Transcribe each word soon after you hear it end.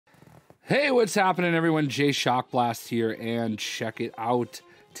Hey, what's happening, everyone? JayShockblast here, and check it out.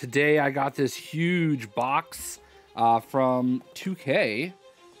 Today I got this huge box from 2K,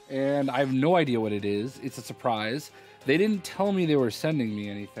 and I have no idea what it is. It's a surprise. They didn't tell me they were sending me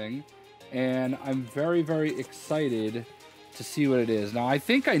anything, and I'm very, very excited to see what it is. Now, I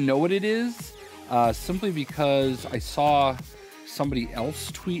think I know what it is, simply because I saw somebody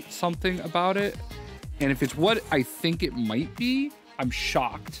else tweet something about it, and if it's what I think it might be, I'm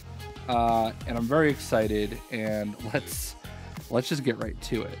shocked. And I'm very excited, and let's just get right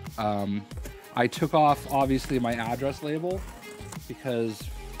to it. I took off, obviously, my address label because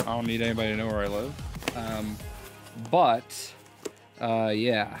I don't need anybody to know where I live.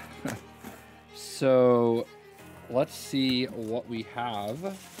 Yeah. So let's see what we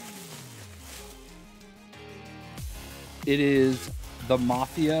have. It is the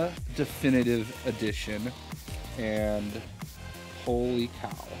Mafia Definitive Edition, and holy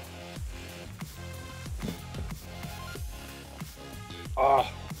cow.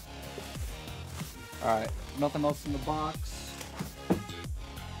 Oh. Alright, nothing else in the box.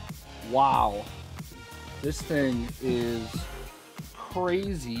 Wow. This thing is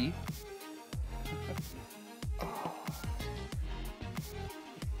crazy.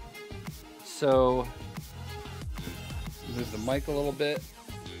 So, move the mic a little bit.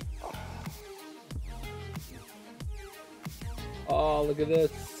 Oh, look at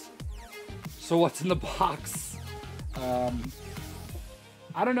this. So what's in the box?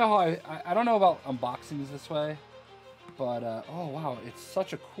 I don't know how I don't know about unboxings this way, but oh wow, it's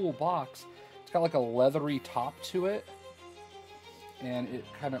such a cool box. It's got like a leathery top to it, and it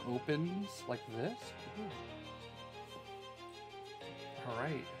kind of opens like this. Ooh. All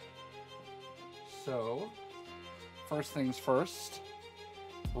right. So, first things first,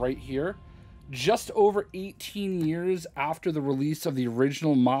 right here, just over 18 years after the release of the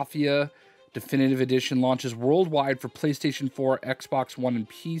original Mafia Definitive Edition launches worldwide for PlayStation 4, Xbox One, and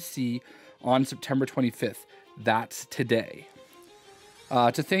PC on September 25th. That's today.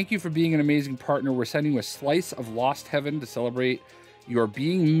 To thank you for being an amazing partner, we're sending you a slice of Lost Heaven to celebrate your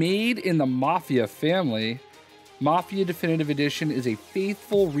being made in the Mafia family. Mafia Definitive Edition is a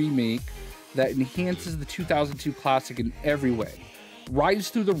faithful remake that enhances the 2002 classic in every way. Rise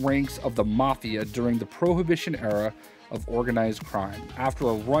through the ranks of the Mafia during the Prohibition era of organized crime. After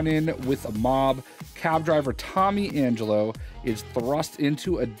a run-in with a mob, cab driver Tommy Angelo is thrust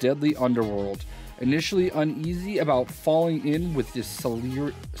into a deadly underworld. Initially uneasy about falling in with this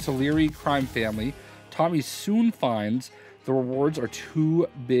Salieri crime family, Tommy soon finds the rewards are too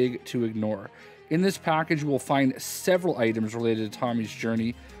big to ignore. In this package, you will find several items related to Tommy's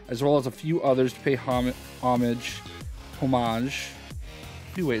journey, as well as a few others to pay homage,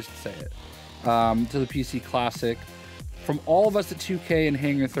 few ways to say it, to the PC classic. From all of us at 2K and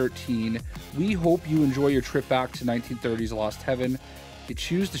Hangar 13, we hope you enjoy your trip back to 1930s Lost Heaven. If you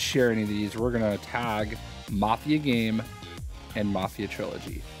choose to share any of these, we're going to tag Mafia Game and Mafia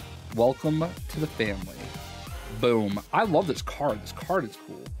Trilogy. Welcome to the family. Boom. I love this card. This card is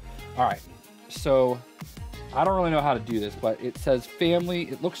cool. All right. So, I don't really know how to do this, but it says family.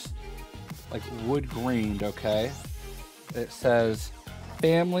 It looks like wood grained, okay? It says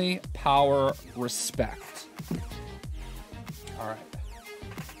family, power, respect. All right,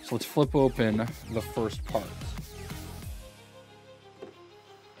 so let's flip open the first part.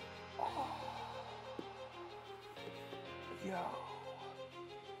 Oh. Yo.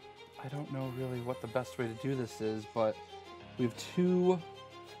 I don't know really what the best way to do this is, but we have two,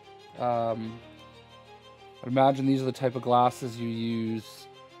 I'd imagine these are the type of glasses you use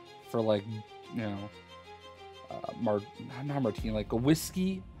for, like, you know, not martini, like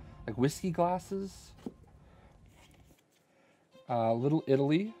whiskey glasses. Little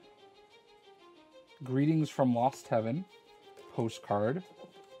Italy, Greetings from Lost Heaven, postcard,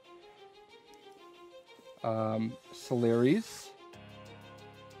 Salieri's.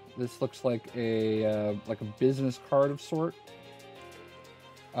 This looks like a business card of sort.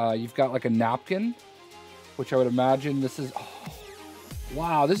 You've got like a napkin, which I would imagine this is. Oh,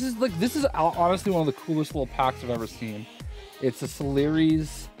 wow, this is honestly one of the coolest little packs I've ever seen. It's a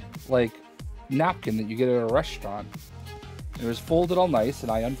Salieri's like napkin that you get at a restaurant. It was folded all nice,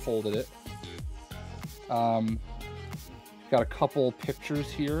 and I unfolded it. Got a couple pictures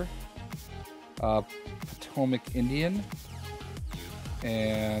here. Potomac Indian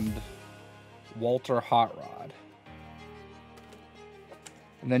and Walter Hot Rod.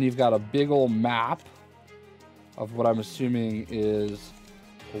 And then you've got a big old map of what I'm assuming is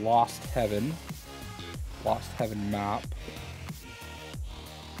Lost Heaven. Lost Heaven map.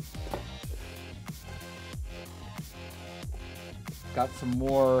 Got some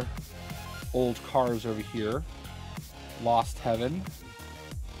more old cars over here. Lost Heaven.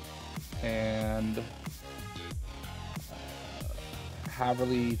 And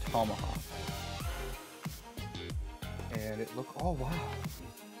Haverly Tomahawk. And it look, oh wow.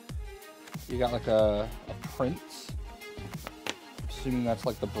 You got like a print. Assuming that's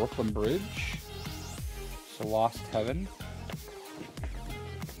like the Brooklyn Bridge. So Lost Heaven.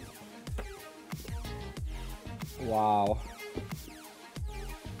 Wow.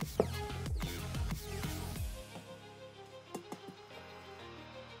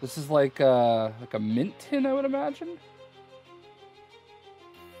 This is like a mint tin, I would imagine.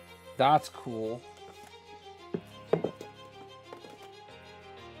 That's cool.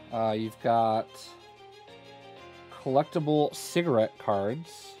 You've got collectible cigarette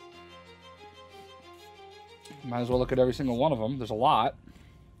cards. Might as well look at every single one of them. There's a lot.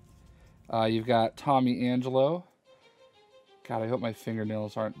 You've got Tommy Angelo. God, I hope my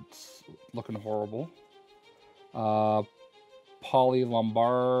fingernails aren't looking horrible. Polly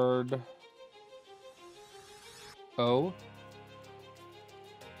Lombard. Oh.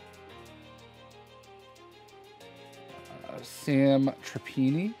 Sam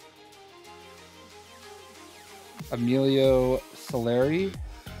Trapani. Emilio Soleri.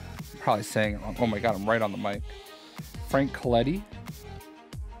 I'm probably saying it wrong. Oh my god, I'm right on the mic. Frank Coletti.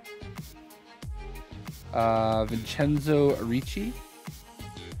 Vincenzo Ricci.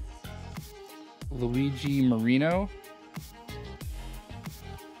 Luigi Marino.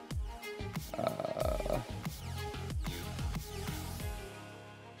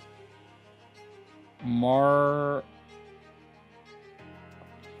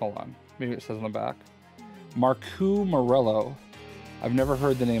 Hold on. Maybe it says on the back. Marcu Morello. I've never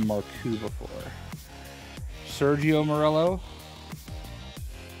heard the name Marcu before. Sergio Morello.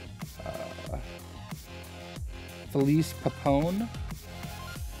 Felice Papone.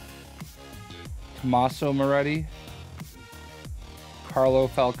 Tommaso Moretti. Carlo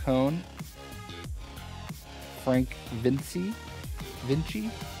Falcone. Frank Vinci.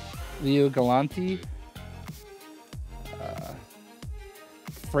 Leo Galanti.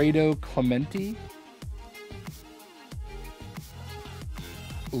 Fredo Clementi.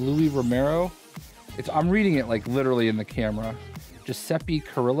 Louis Romero. I'm reading it like literally in the camera. Giuseppe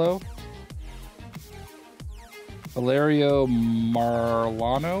Carrillo. Valerio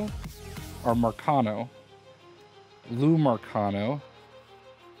Marlano. Or Marcano. Lou Marcano.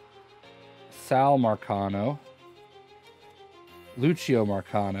 Sal Marcano. Lucio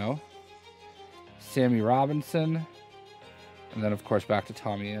Marcano. Sammy Robinson. And then, of course, back to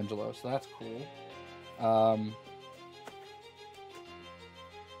Tommy Angelo. So that's cool.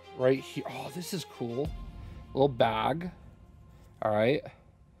 Right here. Oh, this is cool. A little bag. All right.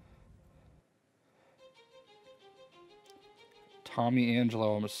 Tommy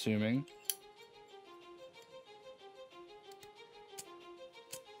Angelo, I'm assuming.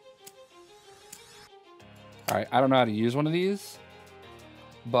 All right. I don't know how to use one of these.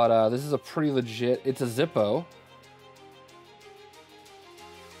 But this is a pretty legit... It's a Zippo.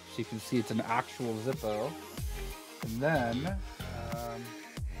 So you can see it's an actual Zippo. And then...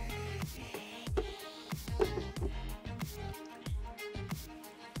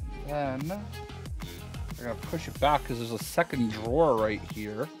 we're going to push it back because there's a second drawer right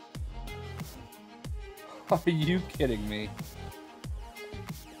here. Are you kidding me?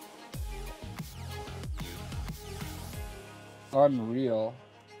 Unreal.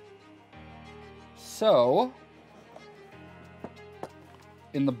 So,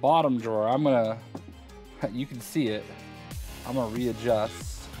 in the bottom drawer, I'm gonna, you can see it, I'm gonna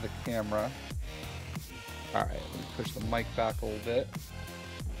readjust the camera. All right, let me push the mic back a little bit.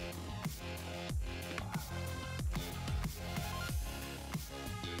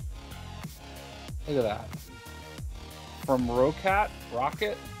 Look at that. From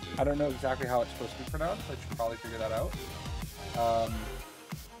Rocket, I don't know exactly how it's supposed to be pronounced. I should probably figure that out. A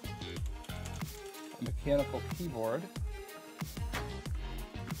mechanical keyboard.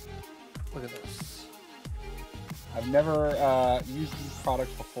 Look at this. I've never used these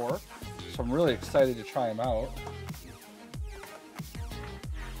products before, so I'm really excited to try them out.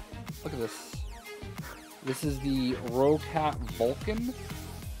 Look at this. This is the Rocat Vulcan.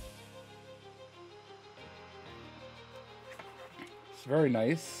 It's very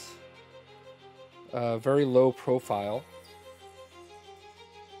nice. Very low profile.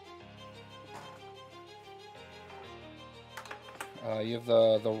 You have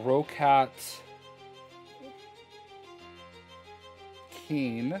the Rocat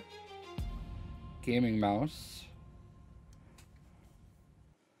Cane gaming mouse.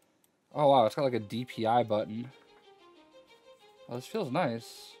 Oh wow, it's got like a DPI button. Oh, this feels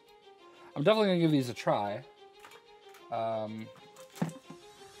nice. I'm definitely gonna give these a try.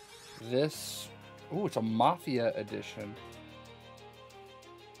 This, ooh, it's a Mafia edition.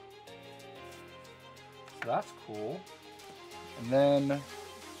 So that's cool. And then,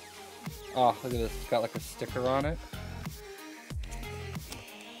 oh, look at this. It's got like a sticker on it.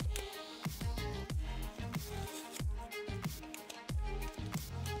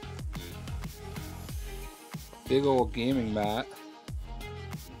 Big old gaming mat.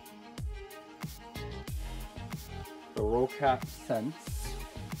 The Rocat Sense.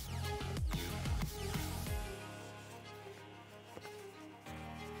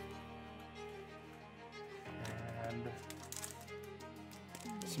 And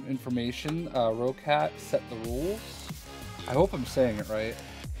some information. Rocat set the rules. I hope I'm saying it right.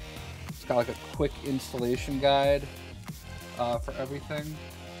 It's got like a quick installation guide for everything.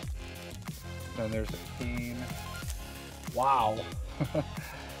 And there's a cane. Wow.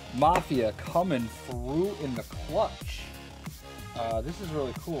 Mafia coming through in the clutch. This is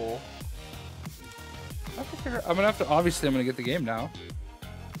really cool. I'm gonna have to, obviously I'm gonna get the game now.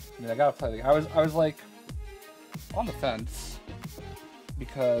 I mean, I gotta play the game. I was like on the fence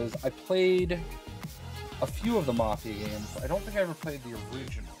because I played a few of the Mafia games, but I don't think I ever played the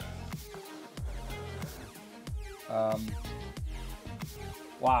original.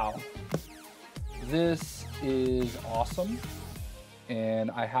 Wow. This is awesome.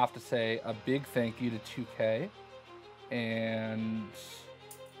 And I have to say a big thank you to 2K. And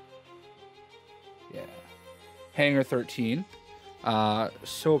yeah, Hangar 13.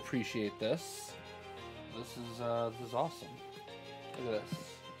 So appreciate this. This is awesome. Look at this.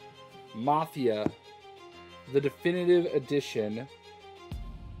 Mafia, the definitive edition. I'm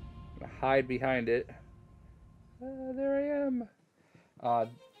gonna hide behind it. There I am.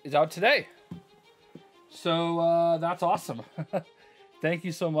 Is out today. So that's awesome. Thank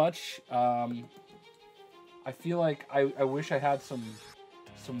you so much. I feel like I wish I had some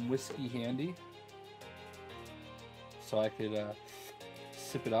whiskey handy so I could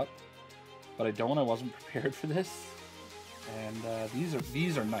sip it up, but I don't. I wasn't prepared for this, and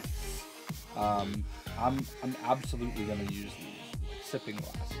these are nice. I'm absolutely gonna use these sipping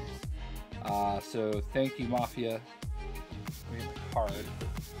glasses. So thank you, Mafia. Let me get the card.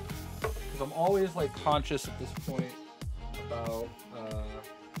 Because I'm always like conscious at this point about the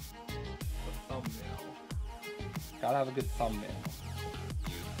thumbnail. Gotta have a good thumbnail,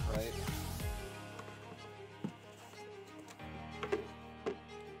 right?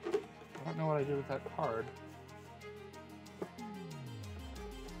 I don't know what I did with that card.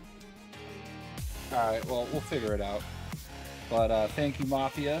 Alright, well, we'll figure it out. But thank you,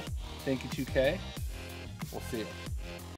 Mafia. Thank you, 2K. We'll see you.